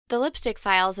The Lipstick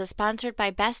Files is sponsored by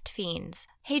Best Fiends.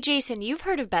 Hey, Jason, you've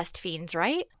heard of Best Fiends,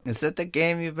 right? Is that the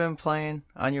game you've been playing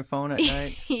on your phone at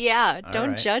night? Yeah, All don't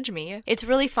right. judge me. It's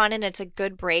really fun and it's a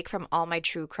good break from all my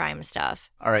true crime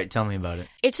stuff. All right, tell me about it.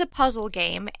 It's a puzzle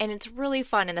game and it's really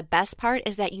fun, and the best part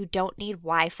is that you don't need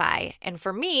Wi-Fi. And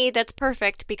for me, that's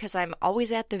perfect because I'm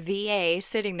always at the VA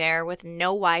sitting there with no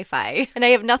Wi-Fi. And I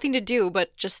have nothing to do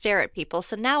but just stare at people,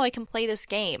 so now I can play this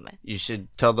game. You should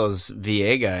tell those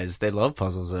VA guys. They love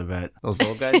puzzles, I bet. Those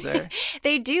little guys there?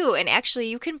 They do, and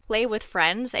actually you can play with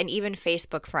friends and even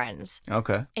Facebook friends.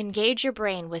 Okay. Engage your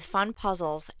brain with fun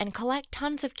puzzles and collect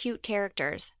tons of cute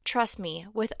characters. Trust me,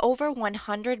 with over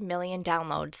 100 million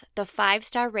downloads, the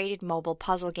 5-star rated mobile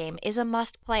puzzle game is a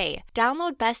must-play.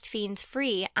 Download Best Fiends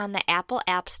free on the Apple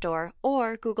App Store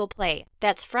or Google Play.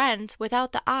 That's friends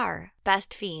without the R.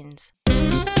 Best Fiends.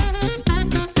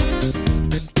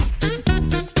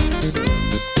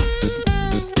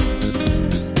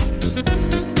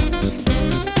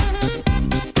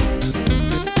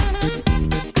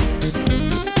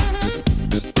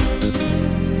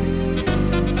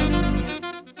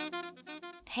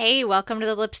 Hey, welcome to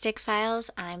the Lipstick Files.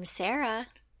 I'm Sarah.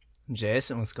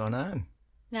 Jason, what's going on?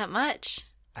 Not much.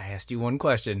 I asked you one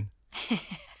question.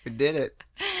 We did it.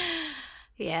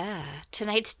 Yeah,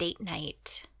 tonight's date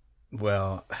night.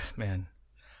 Well, man,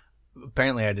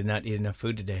 apparently I did not eat enough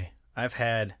food today. I've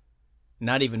had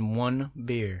not even one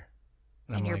beer.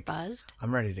 And you're buzzed?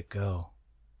 I'm ready to go.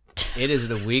 It is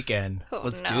the weekend. Oh,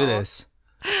 Let's no. do this.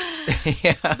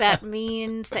 Yeah. That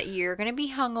means that you're going to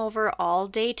be hungover all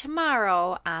day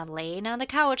tomorrow, laying on the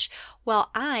couch while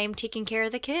I'm taking care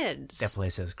of the kids. That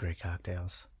place has great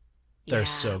cocktails. They're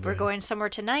so good. We're going somewhere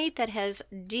tonight that has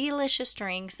delicious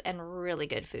drinks and really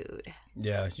good food.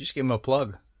 Yeah, you should give them a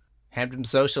plug. Hampton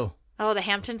Social. Oh, the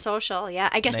Hampton Social. Yeah,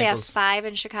 I guess Naples. they have 5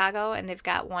 in Chicago, and they've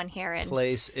got 1 here in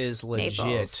Place is legit.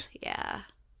 Naples. Yeah.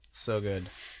 So good.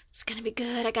 It's going to be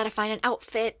good. I got to find an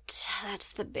outfit.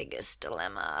 That's the biggest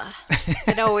dilemma.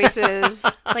 It always is.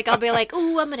 Like, I'll be like,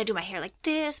 ooh, I'm going to do my hair like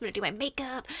this. I'm going to do my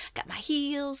makeup. Got my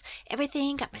heels,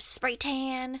 everything. Got my spray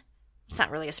tan. It's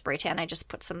not really a spray tan. I just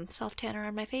put some self-tanner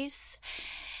on my face.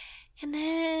 And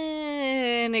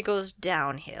then it goes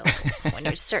downhill when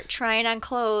you start trying on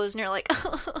clothes and you're like,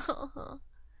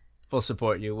 We'll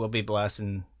support you. We'll be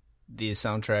blasting the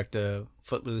soundtrack to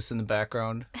Footloose in the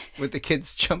background with the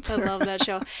kids I jumping love that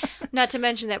show. Not to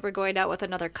mention that we're going out with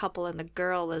another couple and the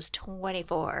girl is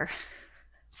 24.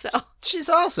 So She's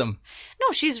awesome. no,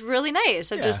 she's really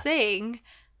nice. I'm Yeah. just saying,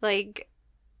 like,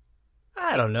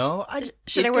 I don't know.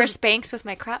 should I wear Spanx with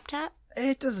my crop top?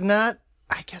 It does not.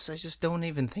 I guess I just don't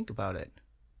even think about it.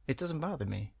 It doesn't bother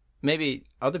me. Maybe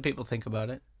other people think about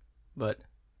it, but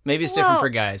maybe it's different Well, for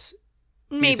guys.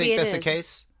 Maybe you think it that's is. the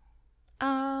case?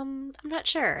 I'm not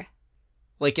sure.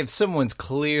 Like if someone's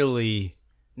clearly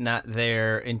not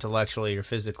there intellectually or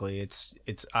physically, it's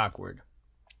awkward.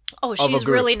 Oh, a she's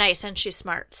group. really nice and she's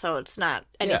smart, so it's not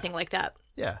anything like that.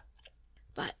 Yeah.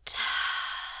 But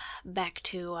back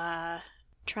to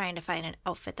trying to find an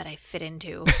outfit that I fit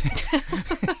into.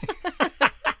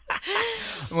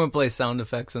 I'm going to play sound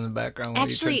effects in the background while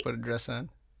you try Actually- to put a dress on.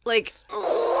 Like,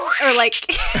 or like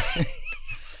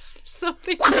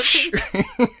something.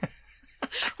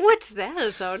 What's that a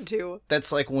sound to?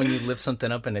 That's like when you lift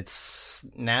something up and it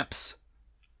snaps.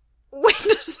 When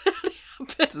does that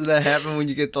happen? Does that happen when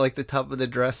you get like the top of the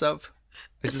dress up?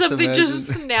 I Something just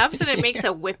imagine- snaps and it makes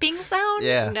a whipping sound?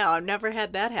 Yeah. No, I've never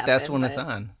had that happen. That's when it's but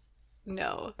on.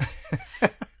 No.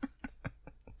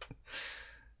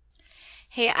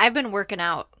 Hey, I've been working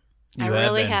out. You I have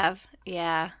really been. have.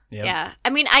 Yeah. Yep. Yeah. I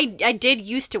mean, I did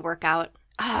used to work out.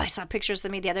 Oh, I saw pictures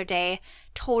of me the other day.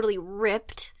 Totally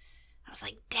ripped. I was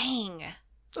like, dang.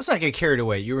 Let's not get carried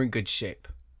away. You were in good shape.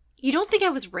 You don't think I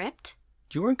was ripped?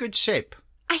 You were in good shape.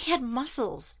 I had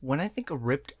muscles. When I think of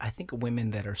ripped, I think of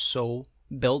women that are so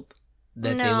built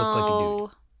that they look like a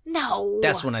dude. No.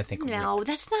 That's when I think of No, ripped.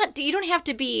 that's not. You don't have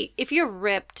to be. If you're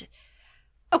ripped.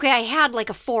 Okay, I had like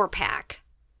a 4-pack.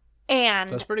 And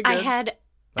That's pretty good. I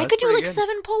That's could do pretty like good.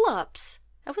 7 pull-ups.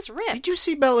 I was ripped. Did you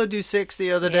see Bella do 6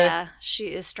 the other day? Yeah, she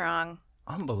is strong.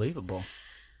 Unbelievable.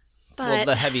 But Well,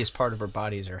 the heaviest part of her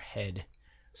body is her head,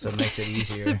 so it makes it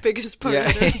it's easier. the biggest part Yeah.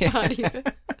 of her body.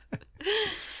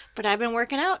 But I've been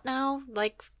working out now,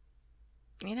 like,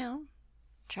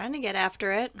 trying to get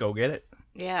after it. Go get it.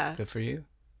 Yeah. Good for you.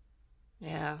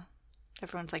 Yeah.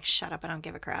 Everyone's like, shut up, I don't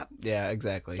give a crap. Yeah,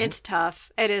 exactly. It's tough.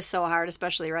 It is so hard,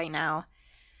 especially right now.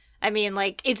 I mean,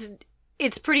 like,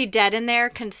 it's pretty dead in there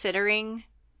considering.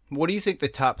 What do you think the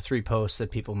top 3 posts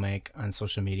that people make on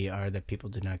social media are that people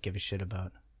do not give a shit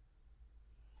about?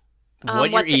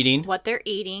 What you're eating. What they're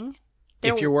eating.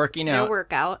 if you're working their out,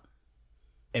 workout.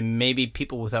 and maybe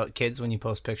people without kids, when you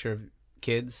post picture of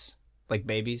kids, like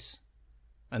babies,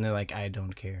 and they're like, I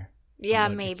don't care. Yeah,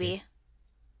 maybe.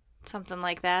 Something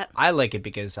like that. I like it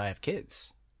because I have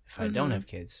kids. If I don't have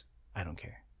kids, I don't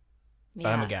care. But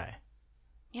I'm a guy.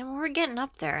 Yeah, well, we're getting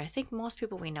up there. I think most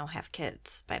people we know have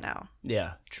kids by now.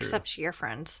 Yeah, true. Except your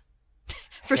friends.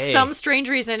 For some strange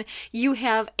reason, you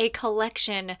have a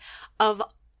collection of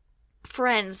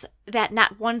friends that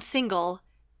not one single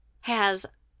has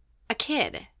a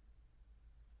kid.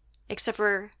 Except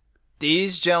for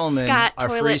these gentlemen Scott are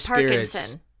Toilet free spirits.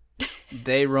 Parkinson.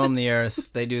 They roam the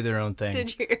earth. They do their own thing.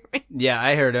 Did you hear me? Yeah,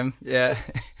 I heard him. Yeah.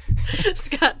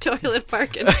 Scott Toilet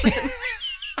Parkinson.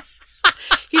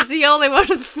 He's the only one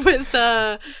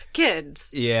with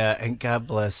kids. Yeah, and God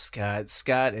bless Scott.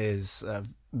 Scott is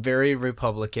very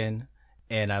Republican,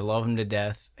 and I love him to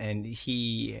death. And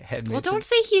he had made don't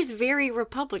say he's very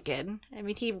Republican. I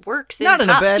mean, he works in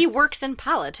he works in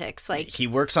politics. Like he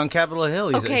works on Capitol Hill.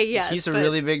 He's a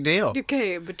really big deal.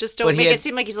 Okay, but just don't make it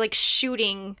seem like he's like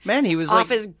shooting. Man, he was off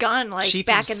his gun, like chief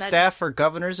back of in the staff for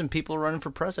governors and people running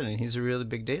for president. He's a really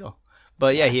big deal.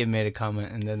 But yeah, he had made a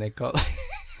comment, and then they called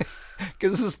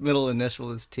because his middle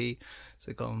initial is T,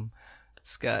 so they call him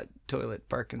Scott Toilet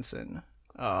Parkinson.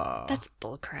 That's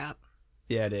bullcrap.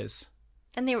 Yeah, it is.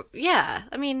 And I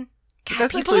mean, God,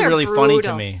 that's actually really funny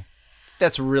to me.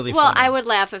 That's really funny. Well, I would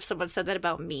laugh if someone said that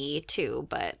about me too,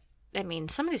 but I mean,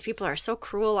 some of these people are so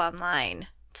cruel online.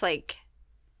 It's like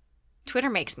Twitter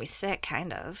makes me sick,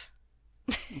 kind of.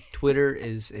 Twitter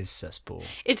is cesspool.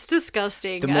 It's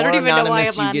disgusting. The more I don't even know why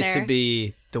anonymous I'm on you get there. to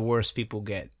be, the worse people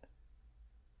get.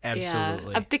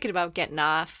 Absolutely. Yeah, I'm thinking about getting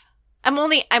off. I'm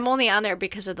only on there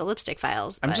because of the lipstick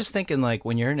files. But... I'm just thinking, like,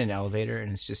 when you're in an elevator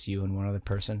and it's just you and one other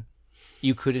person,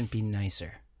 you couldn't be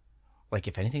nicer. Like,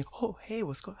 if anything, oh, hey,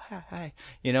 what's going on? Hi.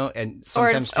 You know, and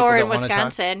sometimes people or don't in want to talk.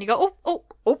 Wisconsin, you go, oh,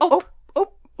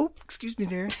 excuse me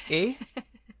there. Eh?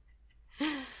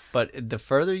 But the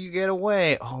further you get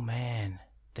away, oh, man,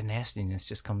 the nastiness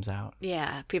just comes out.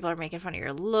 Yeah, people are making fun of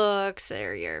your looks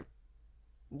or your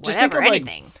whatever, just think of,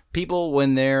 anything. Like, people,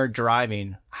 when they're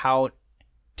driving, how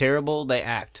terrible they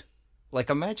act. Like,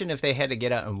 imagine if they had to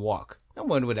get out and walk. No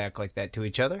one would act like that to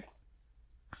each other.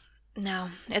 No,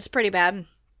 it's pretty bad.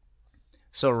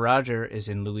 So Roger is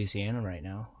in Louisiana right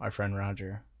now, our friend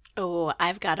Roger. Oh,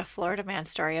 I've got a Florida man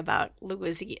story about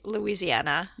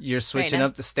Louisiana. You're switching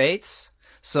up the states?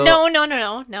 So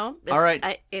No. All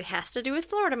right. It has to do with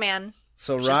Florida man.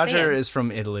 So Roger is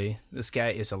from Italy. This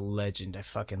guy is a legend. I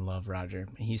fucking love Roger.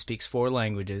 He speaks 4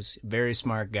 languages. Very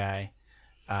smart guy.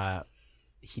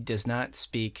 He does not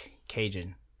speak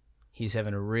Cajun. He's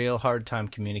having a real hard time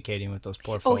communicating with those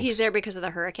poor folks. Oh, he's there because of the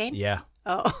hurricane? Yeah.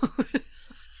 Oh.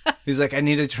 He's like, I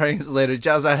need a translator.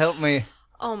 Jazza, help me.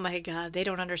 Oh my God. They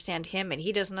don't understand him and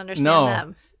he doesn't understand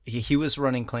them. He was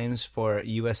running claims for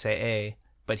USAA,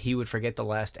 but he would forget the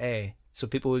last A. So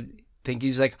people would think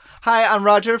he's like, hi, I'm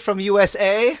Roger from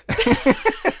USA.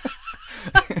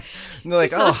 And they're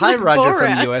like, oh, hi, like Roger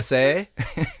Borat. from USA.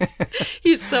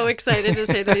 He's so excited to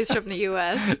say that he's from the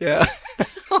U.S. Yeah.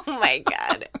 Oh my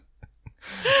God.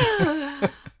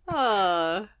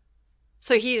 Oh.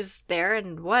 So he's there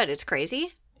and what? It's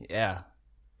crazy? Yeah.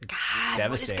 It's God,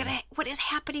 devastating. what is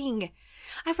happening?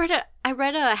 I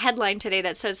read a headline today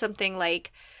that said something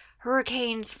like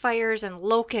hurricanes, fires, and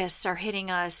locusts are hitting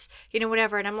us,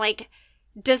 whatever. And I'm like,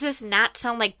 does this not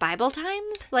sound like Bible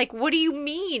times? Like, what do you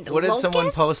mean? What did locusts?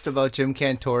 someone post about Jim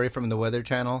Cantori from the Weather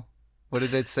Channel? What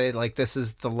did it say? Like, this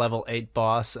is the level 8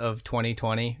 boss of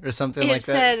 2020 or something like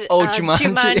that? It said,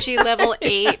 Jumanji. Jumanji level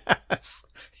 8. Yes.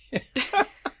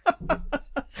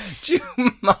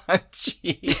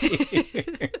 Jumanji.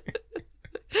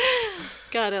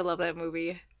 God, I love that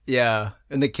movie. Yeah.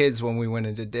 And the kids, when we went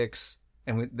into Dick's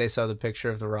and they saw the picture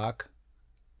of The Rock,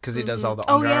 because he does all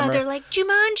the Under Armour. They're like,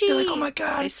 Jumanji. They're like, oh my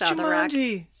God, it's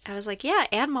Jumanji. I was like, yeah,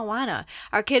 and Moana.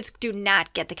 Our kids do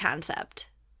not get the concept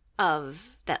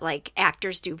of that, like,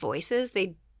 actors do voices.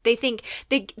 They think,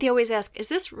 they always ask, is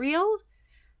this real?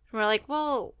 And we're like,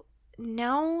 well,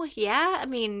 no, yeah. I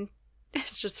mean,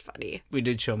 it's just funny. We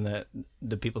did show them that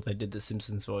the people that did the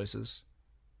Simpsons voices.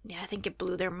 Yeah, I think it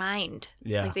blew their mind.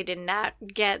 Yeah. Like, they did not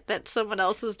get that someone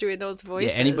else was doing those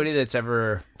voices. Yeah, anybody that's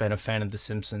ever been a fan of the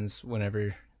Simpsons,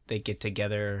 whenever they get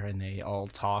together and they all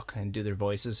talk and do their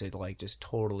voices, it, like, just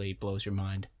totally blows your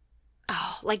mind.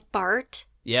 Oh, like Bart?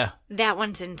 Yeah. That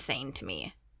one's insane to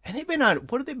me. And they've been on,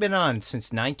 what have they been on,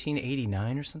 since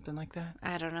 1989 or something like that?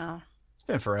 I don't know. It's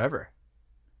been forever.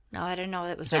 No, I didn't know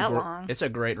it was that long. It's a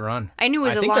great run. I knew it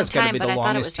was a long time, but I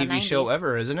thought it was the 90s. I think that's got to be the longest TV show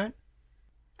ever, isn't it?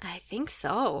 I think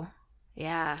so.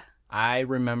 Yeah. I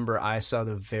remember I saw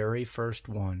the very first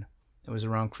one. It was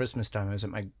around Christmas time. I was at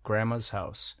my grandma's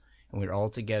house, and we were all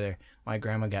together. My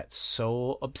grandma got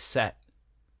so upset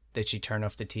that she turned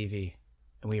off the TV,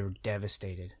 and we were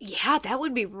devastated. Yeah, that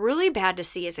would be really bad to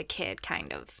see as a kid,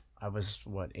 kind of. I was,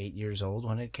 8 years old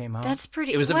when it came out? That's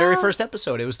pretty... It was the very first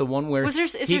episode. It was the one where is there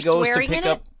he goes to pick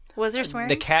up... Was there swearing?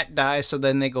 The cat dies, so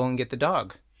then they go and get the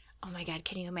dog. Oh my God,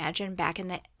 can you imagine back in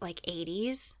the,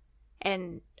 80s?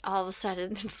 And all of a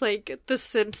sudden, it's like The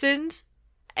Simpsons?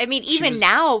 I mean, even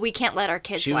now, we can't let our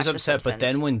kids watch The Simpsons. She was upset, but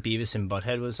then when Beavis and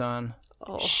Butthead was on,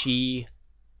 she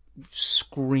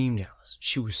screamed at us.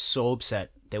 She was so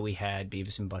upset that we had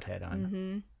Beavis and Butthead on.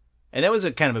 Mm-hmm. And that was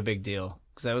a kind of a big deal,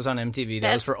 because that was on MTV.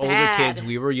 That was for older kids.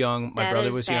 We were young. My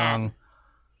brother was young.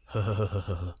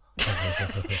 I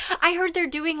heard they're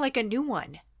doing, a new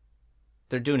one.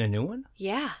 They're doing a new one?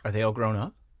 Yeah. Are they all grown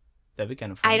up? That'd be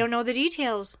kind of fun. I don't know the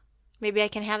details. Maybe I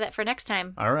can have that for next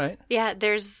time. All right. Yeah,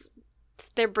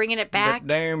 they're bringing it back. That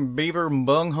damn beaver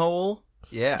bunghole.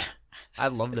 Yeah. I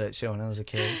loved that show when I was a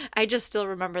kid. I just still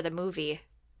remember the movie.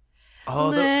 Oh,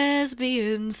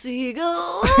 Lesbian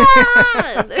seagull.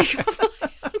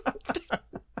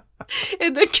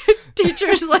 And the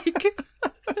teacher's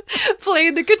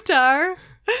playing the guitar.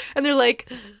 And they're like,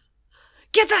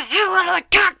 get the hell out of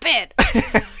the cockpit.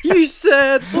 You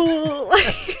said fool.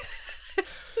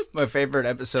 My favorite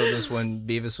episode was when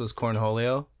Beavis was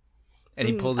Cornholio. And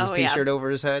he pulled his t-shirt over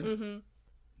his head.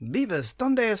 Mm-hmm. Beavis,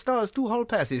 ¿dónde estás tu hall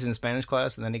pass? He's in Spanish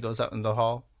class, and then he goes out in the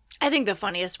hall. I think the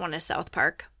funniest one is South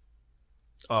Park.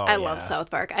 Oh, I love South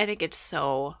Park. I think it's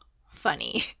so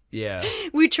funny. Yeah.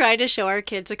 We tried to show our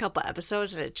kids a couple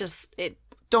episodes, and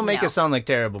Don't make us sound like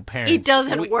terrible parents. It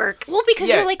doesn't work. Well, because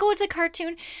you're like, oh, it's a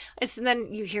cartoon. And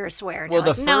then you hear a swear.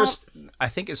 And I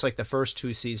think it's the first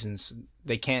 2 seasons,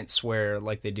 they can't swear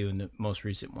like they do in the most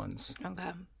recent ones.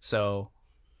 Okay. So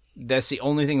that's the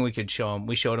only thing we could show them.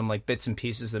 We showed them bits and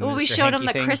pieces of the Mr. We showed them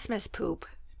the thing, Christmas poop.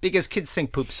 because kids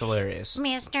think poop's hilarious.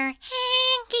 Mr. Hanky,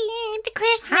 the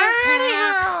Christmas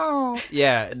poop.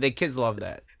 Yeah, the kids love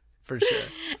that for sure.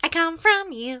 I come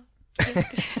from you.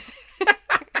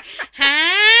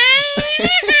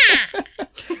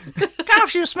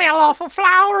 Gosh, you smell awful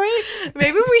flowery.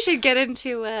 Maybe we should get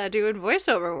into doing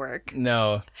voiceover work.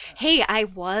 No. Hey, I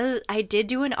did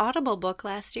do an Audible book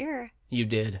last year. You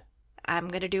did. I'm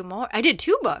going to do more. I did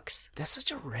 2 books. That's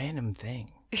such a random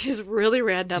thing. It is really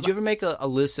random. Did you ever make a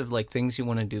list of things you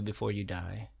want to do before you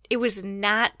die? It was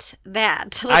not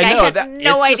that. I know. I had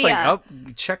no idea.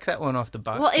 Just check that one off the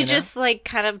box. Well, it just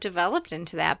kind of developed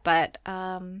into that. But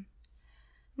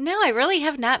no, I really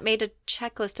have not made a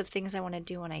checklist of things I want to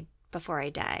do before I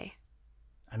die.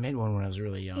 I made one when I was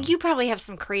really young. You probably have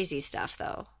some crazy stuff,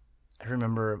 though. I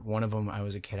remember one of them. I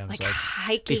was a kid. I was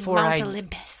hiking Mount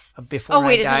Olympus. Before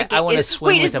I die, I want to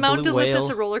swim with a blue whale. Wait, is Mount Olympus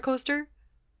a roller coaster?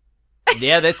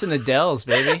 Yeah, that's in the Dells,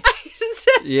 baby. I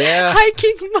said yeah,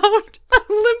 hiking Mount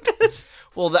Olympus.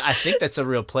 Well, I think that's a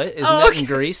real place. Isn't that in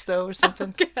Greece, though, or something?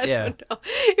 Okay, yeah.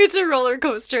 It's a roller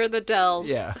coaster in the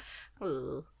Dells. Yeah.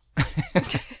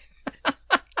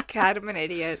 God, I'm an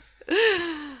idiot.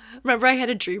 Remember I had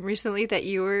a dream recently that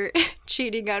you were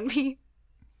cheating on me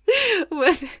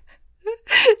with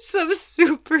some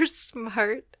super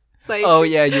smart, oh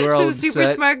yeah, you were all some super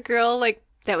smart girl,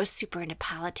 that was super into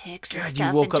politics and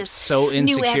stuff. You woke up so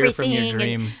insecure from your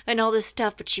dream. And all this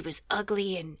stuff, but she was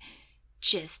ugly and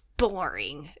just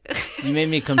boring. You made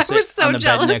me come sit on the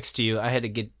bed next to you. I had to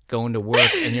get going to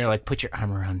work, and you're like, put your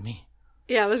arm around me.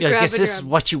 Yeah, I was grabbing is this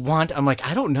what you want? I'm like,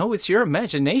 I don't know. It's your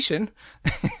imagination.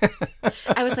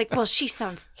 I was like, well, she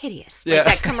sounds hideous. Like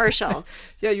that commercial.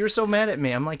 Yeah, you were so mad at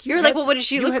me. I'm like, you're like, well, what did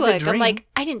she look like? I'm like,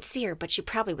 I didn't see her, but she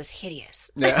probably was hideous.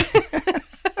 Yeah.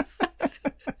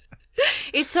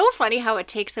 It's so funny how it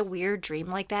takes a weird dream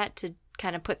like that to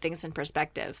kind of put things in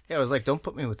perspective. Yeah, I was like, don't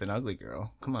put me with an ugly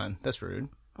girl. Come on, that's rude.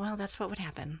 Well, that's what would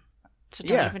happen. So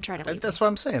don't even try to leave that's what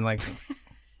I'm saying.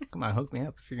 Come on, hook me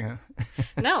up if you're going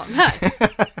to. No, I'm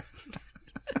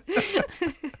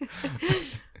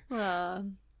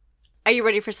not. Are you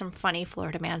ready for some funny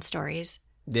Florida man stories?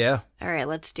 Yeah. All right,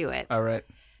 let's do it. All right.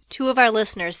 2 of our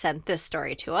listeners sent this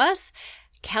story to us,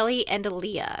 Kelly and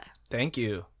Aaliyah. Thank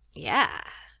you. Yeah.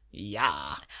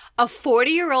 Yeah. A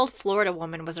 40-year-old Florida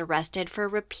woman was arrested for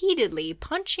repeatedly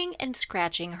punching and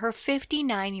scratching her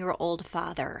 59-year-old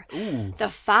father. Ooh. The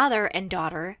father and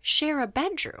daughter share a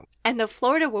bedroom, and the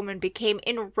Florida woman became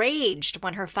enraged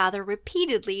when her father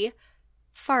repeatedly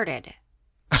farted.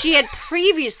 She had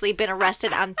previously been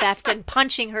arrested on theft and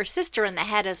punching her sister in the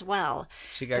head as well.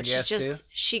 She got gas too?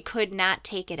 She could not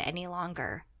take it any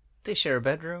longer. They share a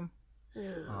bedroom?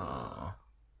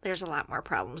 There's a lot more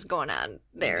problems going on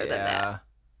there than that.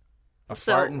 A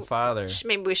farting father.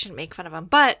 Maybe we shouldn't make fun of him.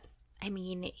 But, I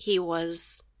mean,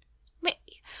 he's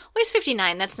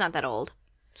 59. That's not that old.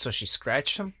 So she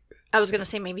scratched him? I was going to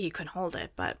say maybe he couldn't hold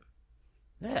it, but...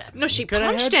 Yeah. No, she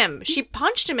punched him. She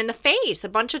punched him in the face a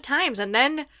bunch of times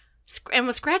and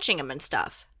was scratching him and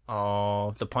stuff.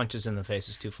 Oh, the punches in the face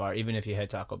is too far. Even if you had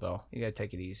Taco Bell, you gotta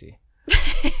take it easy.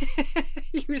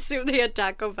 You assume they had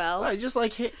Taco Bell? You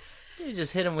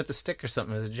just hit him with a stick or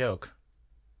something as a joke.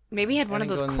 Maybe he had one of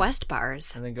those Quest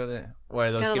bars. And then go there. What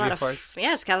are those? Give you farts?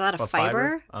 Yeah, it's got a lot of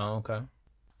fiber. Oh, okay.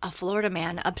 A Florida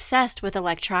man obsessed with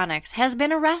electronics has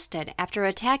been arrested after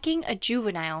attacking a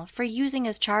juvenile for using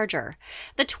his charger.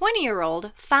 The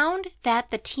 20-year-old found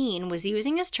that the teen was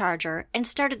using his charger and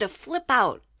started to flip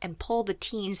out and pull the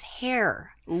teen's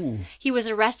hair. Ooh. He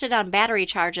was arrested on battery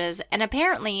charges and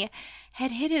apparently had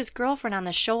hit his girlfriend on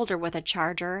the shoulder with a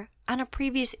charger on a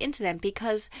previous incident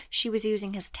because she was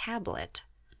using his tablet.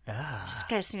 Ah. This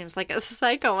guy seems like a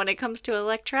psycho when it comes to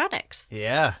electronics.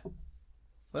 Yeah.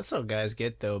 That's how guys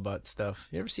get, though, about stuff.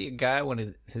 You ever see a guy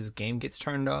when his game gets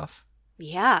turned off?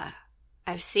 Yeah.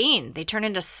 I've seen. They turn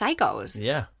into psychos.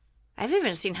 Yeah. I've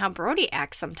even seen how Brody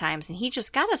acts sometimes, and he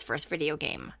just got his first video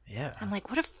game. Yeah. I'm like,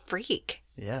 what a freak.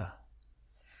 Yeah.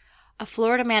 A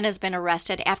Florida man has been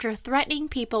arrested after threatening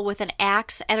people with an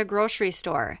axe at a grocery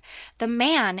store. The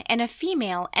man and a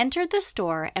female entered the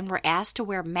store and were asked to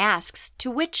wear masks,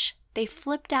 to which they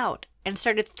flipped out and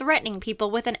started threatening people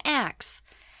with an axe.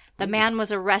 The man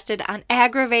was arrested on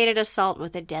aggravated assault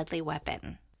with a deadly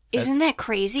weapon. Isn't that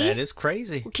crazy? That is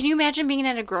crazy. Can you imagine being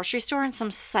at a grocery store and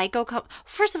some psycho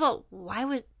First of all, why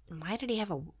did he have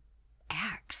a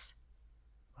axe?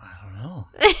 I don't know.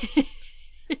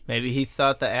 Maybe he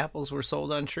thought the apples were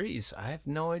sold on trees. I have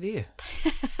no idea.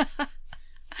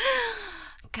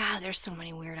 God, there's so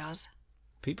many weirdos.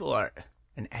 People are...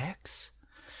 An axe?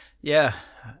 Yeah.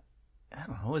 I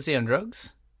don't know. Was he on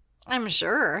drugs? I'm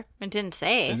sure. It didn't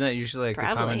say. Isn't that usually like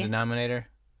the common denominator?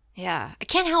 Yeah. I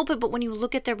can't help it, but when you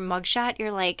look at their mugshot,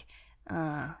 you're like,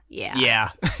 yeah. Yeah.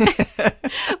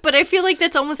 But I feel like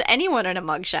that's almost anyone in a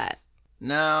mugshot.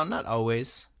 No, not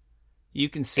always. You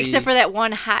can see... Except for that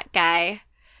one hot guy.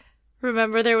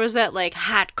 Remember there was that, like,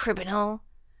 hot criminal?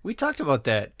 We talked about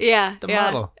that. Yeah. The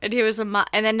model. And he was and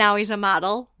then now he's a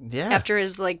model. Yeah. After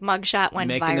his, like, mugshot went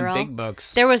Making viral. the big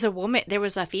bucks. There was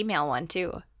a female one,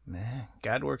 too. Man,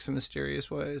 God works in mysterious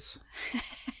ways.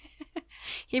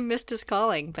 He missed his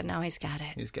calling, but now he's got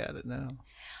it. He's got it now.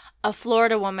 A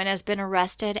Florida woman has been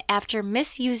arrested after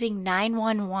misusing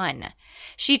 911.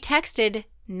 She texted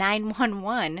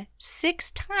 911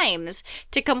 6 times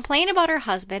to complain about her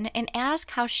husband and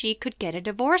ask how she could get a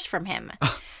divorce from him.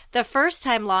 The first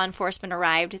time law enforcement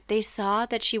arrived, they saw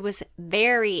that she was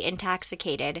very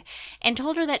intoxicated and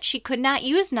told her that she could not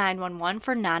use 911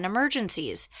 for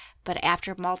non-emergencies. But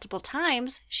after multiple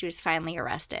times, she was finally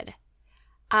arrested.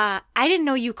 I didn't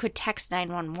know you could text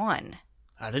 911.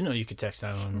 I didn't know you could text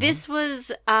 911. This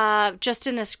was just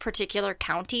in this particular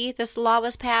county, this law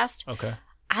was passed. Okay.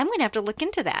 I'm going to have to look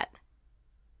into that.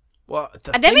 Well,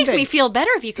 that makes me feel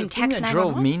better if you can text 911. The thing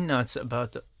that drove me nuts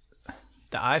about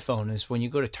the iPhone is when you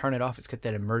go to turn it off, it's got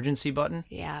that emergency button.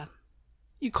 Yeah.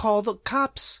 You call the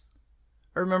cops.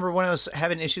 I remember when I was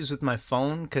having issues with my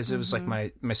phone because it was like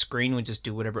my screen would just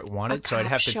do whatever it wanted. So I'd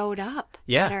have to... showed up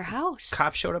at our house.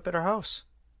 Cop showed up at our house.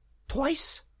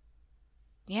 Twice.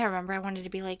 Yeah, I remember I wanted to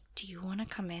be like, do you want to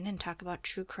come in and talk about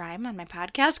true crime on my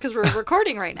podcast? Because we're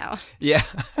recording right now. Yeah.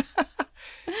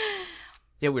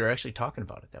 Yeah, we were actually talking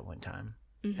about it that one time.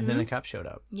 Mm-hmm. And then the cop showed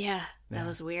up. Yeah, that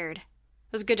was weird.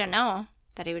 It was good to know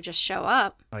that he would just show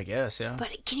up. I guess, yeah.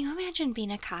 But can you imagine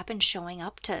being a cop and showing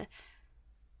up to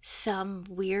some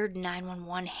weird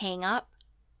 911 hang-up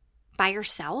by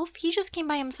yourself? He just came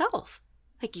by himself.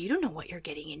 Like, you don't know what you're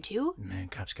getting into. Man,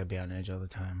 cops gotta be on edge all the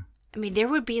time. I mean, there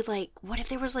would be like, what if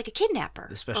there was like a kidnapper?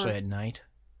 Especially at night.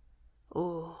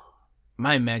 Oh.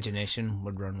 My imagination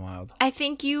would run wild. I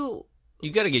think you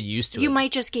gotta get used to it. You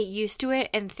might just get used to it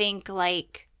and think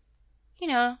like,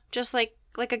 just like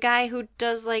a guy who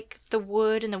does like the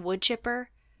wood and the wood chipper.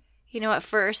 At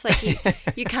first, like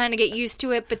you kind of get used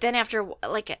to it, but then after a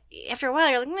while,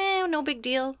 you're like, man, no big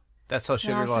deal. That's how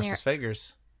Sugar lost his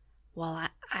fingers. Well,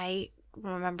 I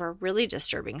remember a really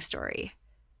disturbing story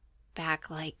back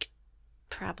like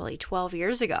probably 12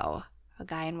 years ago. A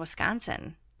guy in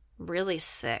Wisconsin, really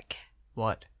sick.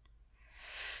 What?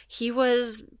 He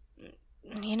was,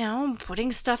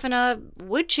 putting stuff in a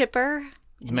wood chipper.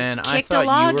 Man, I thought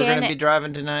you were going to be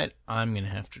driving tonight. I'm going to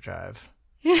have to drive.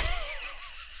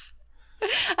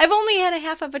 I've only had a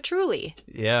half of a Truly.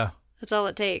 Yeah. That's all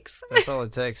it takes. That's all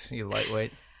it takes. You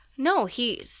lightweight. No,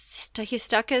 he stuck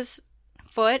his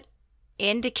foot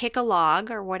in to kick a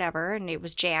log or whatever, and it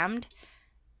was jammed,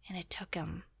 and it took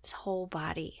him his whole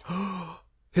body.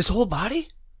 His whole body?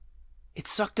 It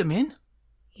sucked him in?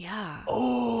 Yeah.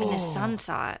 Oh. And his son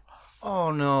saw it.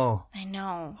 Oh, no. I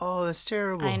know. Oh, that's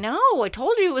terrible. I know. I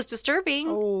told you it was disturbing.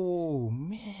 Oh,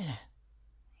 man.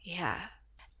 Yeah.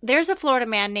 There's a Florida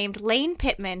man named Lane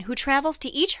Pittman who travels to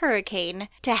each hurricane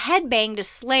to headbang to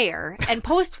Slayer and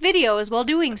post videos while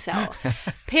doing so.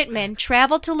 Pittman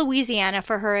traveled to Louisiana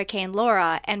for Hurricane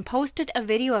Laura and posted a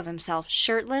video of himself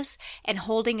shirtless and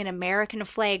holding an American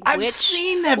flag, I've which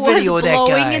seen that video was of that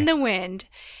blowing guy. in the wind.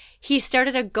 He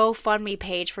started a GoFundMe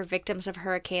page for victims of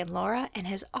Hurricane Laura and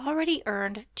has already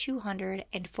earned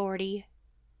 $240.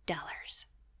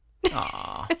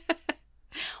 Aw.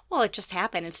 Well, it just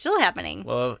happened. It's still happening.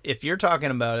 Well, if you're talking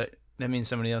about it, that means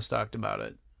somebody else talked about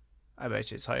it. I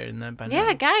bet you it's higher than that by now.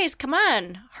 Yeah, guys, come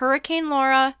on. Hurricane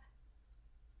Laura.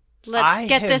 Let's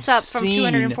get this up from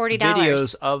 $240.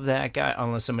 Videos of that guy,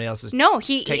 unless somebody else is No,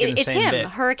 taking the it's same him. bit.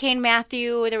 Hurricane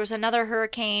Matthew. There was another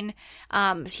hurricane.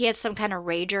 He had some kind of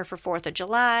rager for 4th of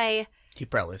July. He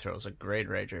probably throws a great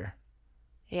rager.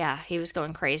 Yeah, he was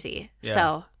going crazy. Yeah.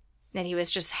 So then he was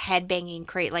just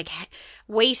headbanging, like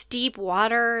waist deep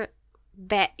water,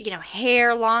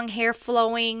 hair, long hair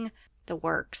flowing, the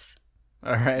works.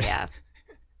 All right. Yeah.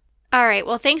 All right.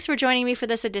 Well, thanks for joining me for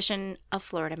this edition of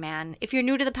Florida Man. If you're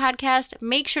new to the podcast,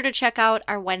 make sure to check out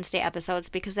our Wednesday episodes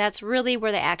because that's really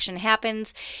where the action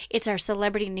happens. It's our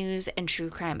celebrity news and true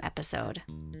crime episode.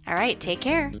 All right. Take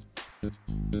care.